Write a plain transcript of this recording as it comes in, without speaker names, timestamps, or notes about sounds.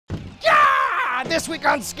This week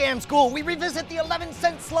on Scam School, we revisit the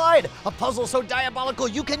 11-cent slide, a puzzle so diabolical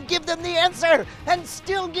you can give them the answer and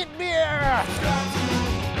still get beer.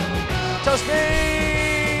 Toast me!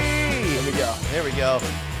 Here we go. There we go.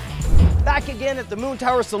 Back again at the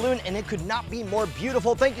Moontower Saloon, and it could not be more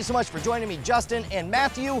beautiful. Thank you so much for joining me, Justin and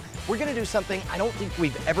Matthew. We're gonna do something I don't think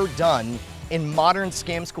we've ever done in modern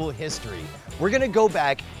Scam School history. We're gonna go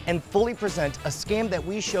back and fully present a scam that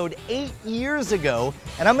we showed 8 years ago,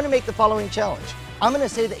 and I'm gonna make the following challenge. I'm gonna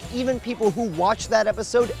say that even people who watched that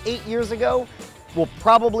episode 8 years ago will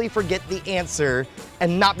probably forget the answer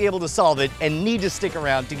and not be able to solve it and need to stick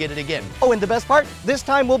around to get it again. Oh, and the best part, this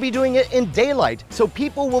time we'll be doing it in daylight, so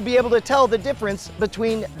people will be able to tell the difference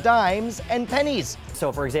between dimes and pennies.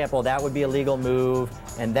 So for example, that would be a legal move,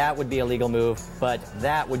 and that would be a legal move, but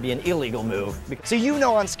that would be an illegal move. So you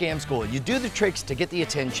know on Scam School, you do the tricks to get the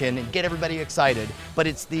attention and get everybody excited, but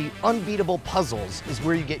it's the unbeatable puzzles is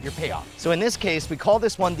where you get your payoff. So in this case, we call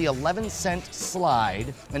this one the 11-cent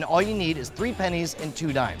slide, and all you need is 3 pennies and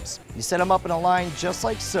 2 dimes. You set them up in a line just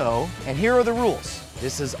like so, and here are the rules.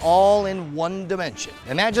 This is all in one dimension.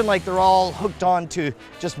 Imagine like they're all hooked on to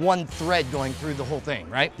just one thread going through the whole thing,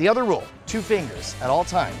 right? The other rule, 2 fingers at all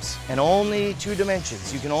times, and only 2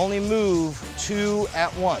 dimensions. You can only move 2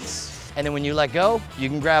 at once. And then when you let go, you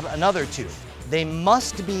can grab another 2. They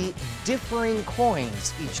must be differing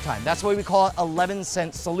coins each time. That's why we call it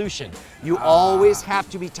 11-cent solution. You always have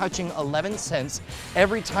to be touching 11 cents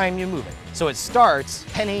every time you move it. So it starts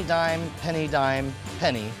penny, dime, penny, dime,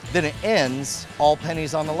 penny. Then it ends all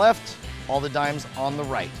pennies on the left, all the dimes on the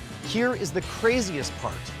right. Here is the craziest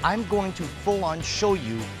part. I'm going to full on show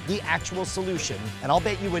you the actual solution, and I'll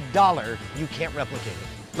bet you $1 you can't replicate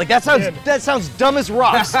it. Like that sounds dumb as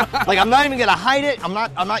rocks. Like I'm not even gonna hide it. I'm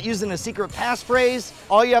not using a secret passphrase.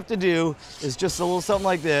 All you have to do is just a little something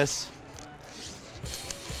like this.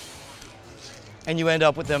 And you end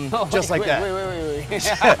up with them just like that. Wait.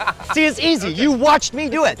 See, it's easy. You watched me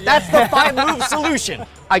do it. That's the 5-move solution.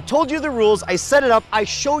 I told you the rules, I set it up, I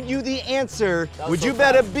showed you the answer. Would you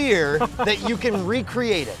bet a beer that you can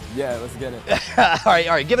recreate it? Yeah, let's get it. all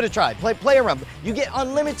right, give it a try. Play around. You get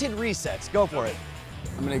unlimited resets. Go for it.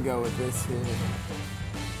 I'm gonna go with this here.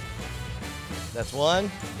 That's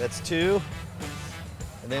 1, that's 2,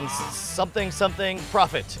 and then something,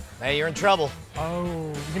 profit. Now you're in trouble. Oh,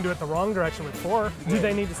 you can do it the wrong direction with 4. Do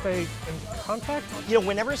they need to stay in contact? You know,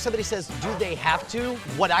 whenever somebody says, do they have to,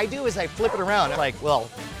 what I do is I flip it around. I'm like, well,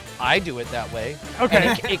 I do it that way. Okay.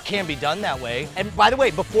 And it can be done that way. And by the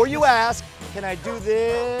way, before you ask, can I do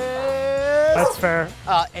this? That's fair.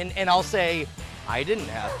 And I'll say, I didn't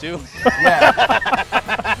have to.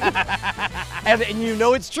 and you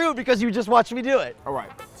know it's true because you just watched me do it. All right,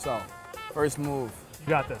 so first move. You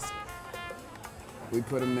got this. We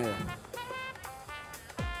put them there.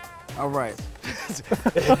 All right.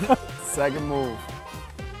 Second move.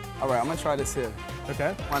 All right, I'm gonna try this here.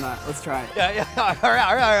 Okay. Why not? Let's try it. Yeah. All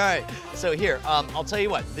right. So here, I'll tell you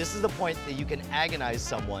what. This is the point that you can agonize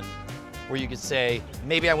someone, where you could say,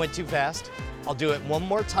 maybe I went too fast. I'll do it one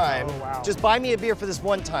more time. Oh, wow. Just buy me a beer for this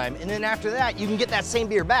one time, and then after that, you can get that same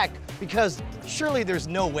beer back, because surely there's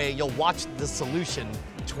no way you'll watch the solution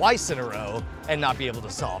twice in a row and not be able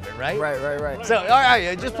to solve it, right? Right. So, all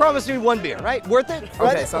right, just promise me 1 beer, right? Worth it? Okay,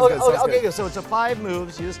 right? sounds good. Okay, so it's a 5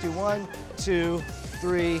 moves. You just do 1, 2,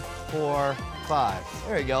 3, 4, 5.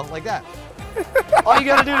 There you go, like that. All you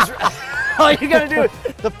gotta do is,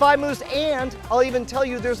 the 5 moves, and I'll even tell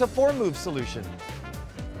you there's a 4-move solution.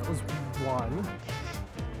 That was 1.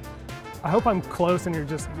 I hope I'm close and you're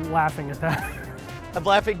just laughing at that. I'm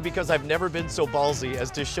laughing because I've never been so ballsy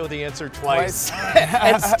as to show the answer twice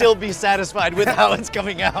and still be satisfied with how it's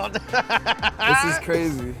coming out. This is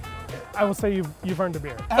crazy. I will say you've earned a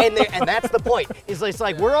beer. And that's the point. It's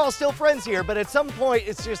like we're all still friends here, but at some point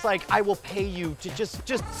it's just like I will pay you to just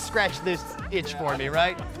scratch this itch for me,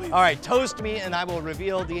 right? Please. All right, toast me and I will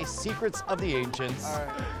reveal the secrets of the ancients. All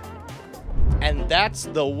right. And that's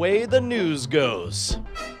the way the news goes.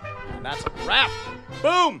 And that's a wrap.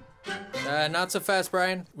 Boom. Not so fast,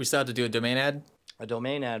 Brian. We still have to do a domain ad. A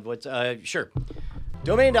domain ad, sure.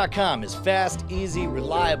 Domain.com is fast, easy,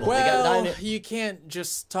 reliable. Well, you can't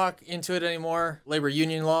just talk into it anymore. Labor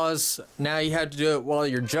union laws. Now you have to do it while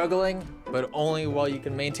you're juggling, but only while you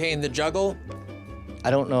can maintain the juggle. I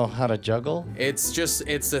don't know how to juggle. It's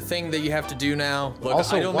a thing that you have to do now. Look,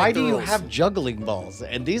 Also, why do you have juggling balls?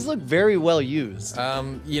 And these look very well used.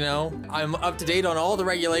 You know, I'm up to date on all the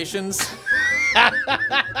regulations.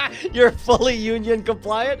 You're fully union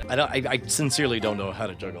compliant? I sincerely don't know how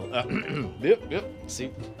to juggle. Yep. See,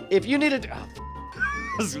 if you need a,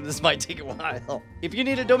 this might take a while. If you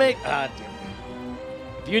need a domain, damn.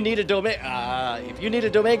 If you need a domain,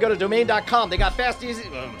 go to domain.com. They got fast, easy.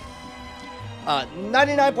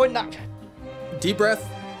 99.9. Deep breath.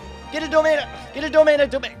 Get a domain. Get a domain.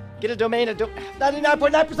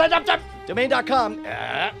 99.9% uptime. Domain.com.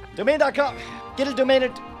 Domain.com. Get a domain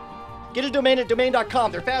at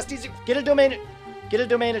domain.com. They're fast, easy. Get a domain at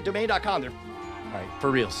domain.com. They're all right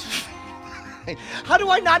for reals. How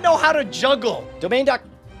do I not know how to juggle?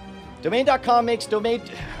 Domain.com makes domain.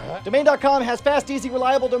 Domain.com has fast, easy,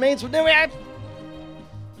 reliable domains with no ads.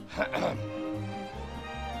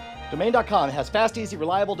 Domain.com has fast, easy,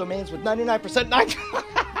 reliable domains with 99%. I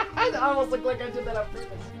almost look like I did that on purpose.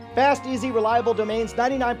 Fast, easy, reliable domains,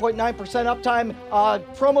 99.9% uptime.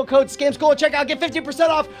 Promo code SCAMSchool at checkout. Get 50%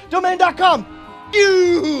 off. Domain.com.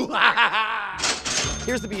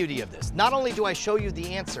 Here's the beauty of this. Not only do I show you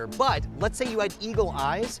the answer, but let's say you had eagle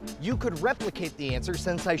eyes, you could replicate the answer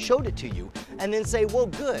since I showed it to you, and then say, well,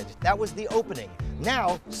 good, that was the opening.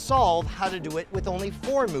 Now, solve how to do it with only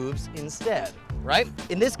 4 moves instead, right?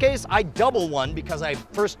 In this case, I double one because I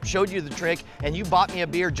first showed you the trick, and you bought me a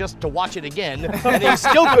beer just to watch it again, and then you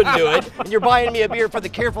still couldn't do it, and you're buying me a beer for the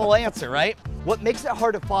careful answer, right? What makes it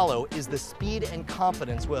hard to follow is the speed and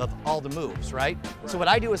confidence with all the moves, right? So what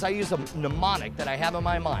I do is I use a mnemonic that I have in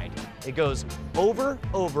my mind. It goes over,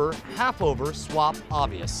 over, half over, swap,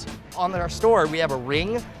 obvious. On our store, we have a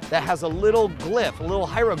ring that has a little glyph, a little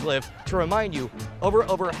hieroglyph to remind you, over,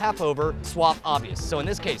 over, half over, swap, obvious. So in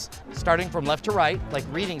this case, starting from left to right, like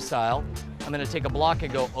reading style, I'm gonna take a block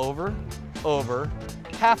and go over, over,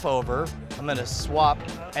 half over, I'm gonna swap,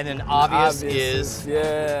 and then obvious is,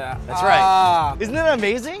 yeah. That's right. Isn't that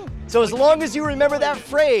amazing? So as long as you remember that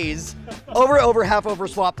phrase, over, over, half over,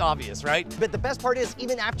 swapped, obvious, right? But the best part is,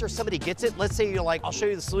 even after somebody gets it, let's say you're like, I'll show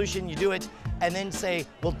you the solution, you do it, and then say,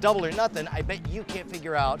 well, double or nothing, I bet you can't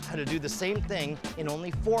figure out how to do the same thing in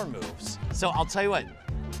only 4 moves. So I'll tell you what,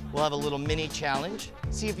 we'll have a little mini challenge.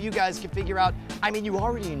 See if you guys can figure out, I mean, you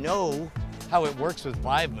already know how it works with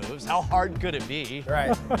 5 moves. How hard could it be?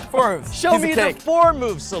 Right. 4 moves. Show me the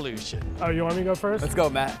 4-move solution. Oh, you want me to go first? Let's go,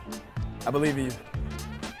 Matt. I believe in you.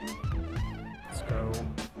 Let's go.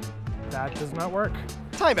 That does not work.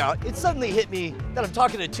 Time out. It suddenly hit me that I'm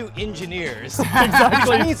talking to 2 engineers.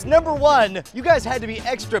 Exactly. Which means, number 1, you guys had to be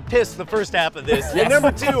extra pissed the first half of this. And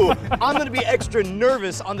number 2, I'm gonna be extra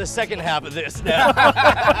nervous on the second half of this now.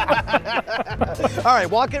 All right,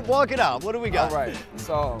 walk it out. What do we got? All right,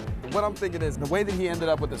 so what I'm thinking is the way that he ended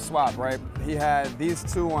up with the swap, right? He had these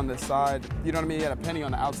 2 on the side, you know what I mean? He had a penny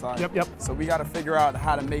on the outside. Yep. So we gotta figure out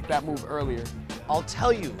how to make that move earlier. I'll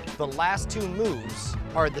tell you, the last 2 moves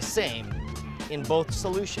are the same in both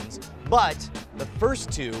solutions, but the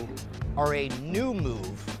first 2 are a new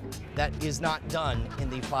move that is not done in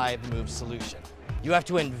the 5-move solution. You have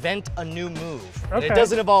to invent a new move. Okay. And it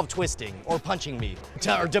doesn't involve twisting or punching me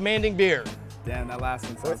or demanding beer. Damn, that last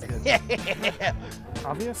one sounds good.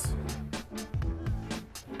 Obvious.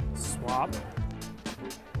 Swap.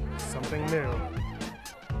 Something new.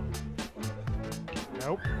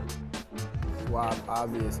 Nope. Swap,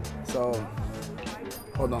 obvious. So,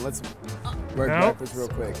 hold on, let's work Nope. backwards real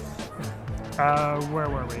quick. Where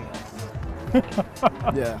were we?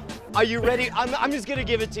 Yeah. Are you ready? I'm just gonna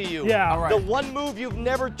give it to you. Yeah. All right. The one move you've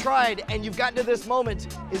never tried and you've gotten to this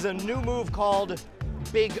moment is a new move called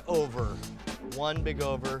big over. 1 big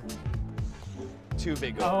over, 2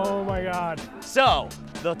 big over. Oh my God. So,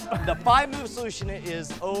 the 5-move solution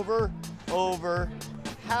is over, over,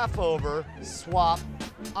 half over, swap,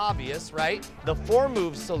 obvious, right? The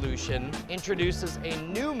 4-move solution introduces a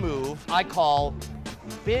new move I call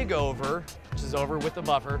big over, which is over with the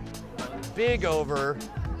buffer, big over,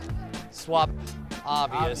 swap,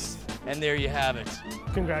 obvious, and there you have it.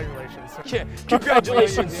 Congratulations. Yeah,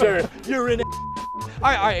 congratulations, sir. You're in. All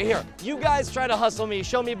right, here. You guys try to hustle me.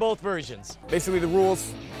 Show me both versions. Basically the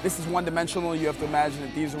rules, this is one-dimensional. You have to imagine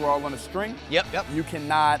that these are all on a string. Yep. You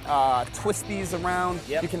cannot twist these around.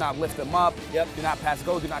 Yep. You cannot lift them up. Yep. Do not pass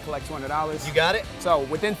go, do not collect $200. You got it? So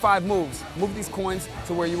within 5 moves, move these coins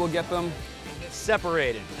to where you will get them.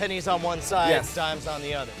 Separated. Pennies on one side, Yes. dimes on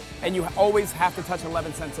the other. And you always have to touch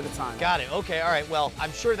 11 cents at a time. Got it. Okay, all right. Well,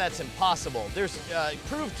 I'm sure that's impossible. There's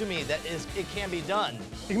prove to me that it can be done.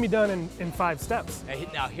 It can be done in 5 steps.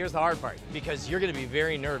 Now, here's the hard part, because you're going to be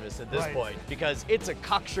very nervous at this Right. point, because it's a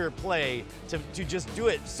cocksure play to just do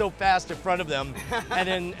it so fast in front of them and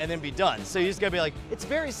then be done. So you just got to be like, it's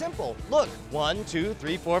very simple. Look, 1, 2,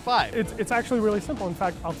 3, 4, 5. It's actually really simple. In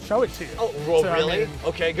fact, I'll show it to you. Oh, well, So, I really? mean,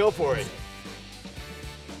 Okay, go for it.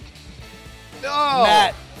 No!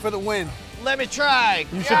 Matt, for the win. Let me try.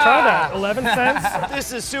 You should try that. 11 cents.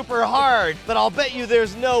 This is super hard, but I'll bet you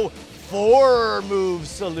there's no 4-move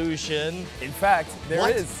solution. In fact, there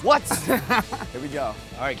What? is. What? Here we go.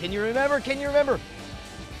 All right, can you remember? Can you remember?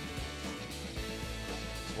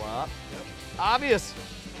 Swap. Obvious.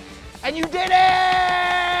 And you did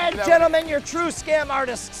it! Gentlemen, you're true scam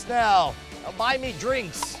artists now. Now buy me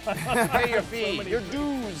drinks. Pay your fee, your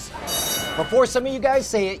dues. Before some of you guys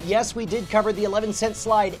say it, yes, we did cover the 11-cent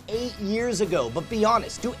slide 8 years ago, but be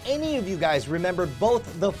honest, do any of you guys remember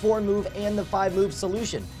both the 4-move and the 5-move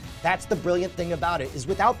solution? That's the brilliant thing about it, is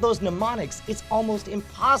without those mnemonics, it's almost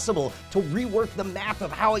impossible to rework the math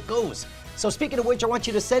of how it goes. So speaking of which, I want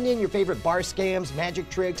you to send in your favorite bar scams, magic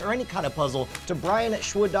tricks, or any kind of puzzle to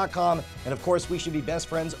Brian@Schwood.com. And of course, we should be best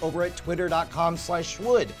friends over at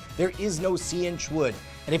Twitter.com/Schwood. There is no C in Schwood.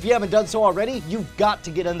 And if you haven't done so already, you've got to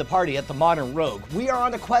get in the party at the Modern Rogue. We are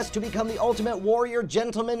on a quest to become the ultimate warrior,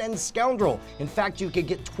 gentleman, and scoundrel. In fact, you can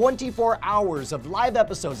get 24 hours of live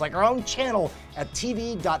episodes like our own channel at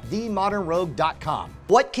tv.themodernrogue.com.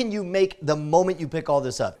 What can you make the moment you pick all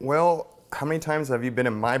this up? Well, how many times have you been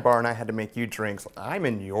in my bar and I had to make you drinks? I'm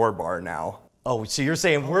in your bar now. Oh, so you're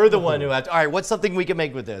saying we're the one who have to. All right, what's something we can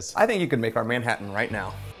make with this? I think you could make our Manhattan right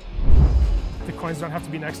now. The coins don't have to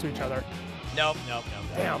be next to each other. Nope.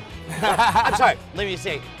 Damn. I'm sorry, let me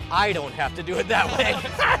say, I don't have to do it that way.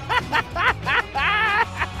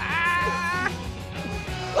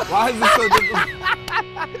 Why is this so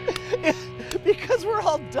difficult? Because we're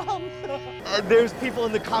all dumb. And there's people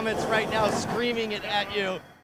in the comments right now screaming it at you.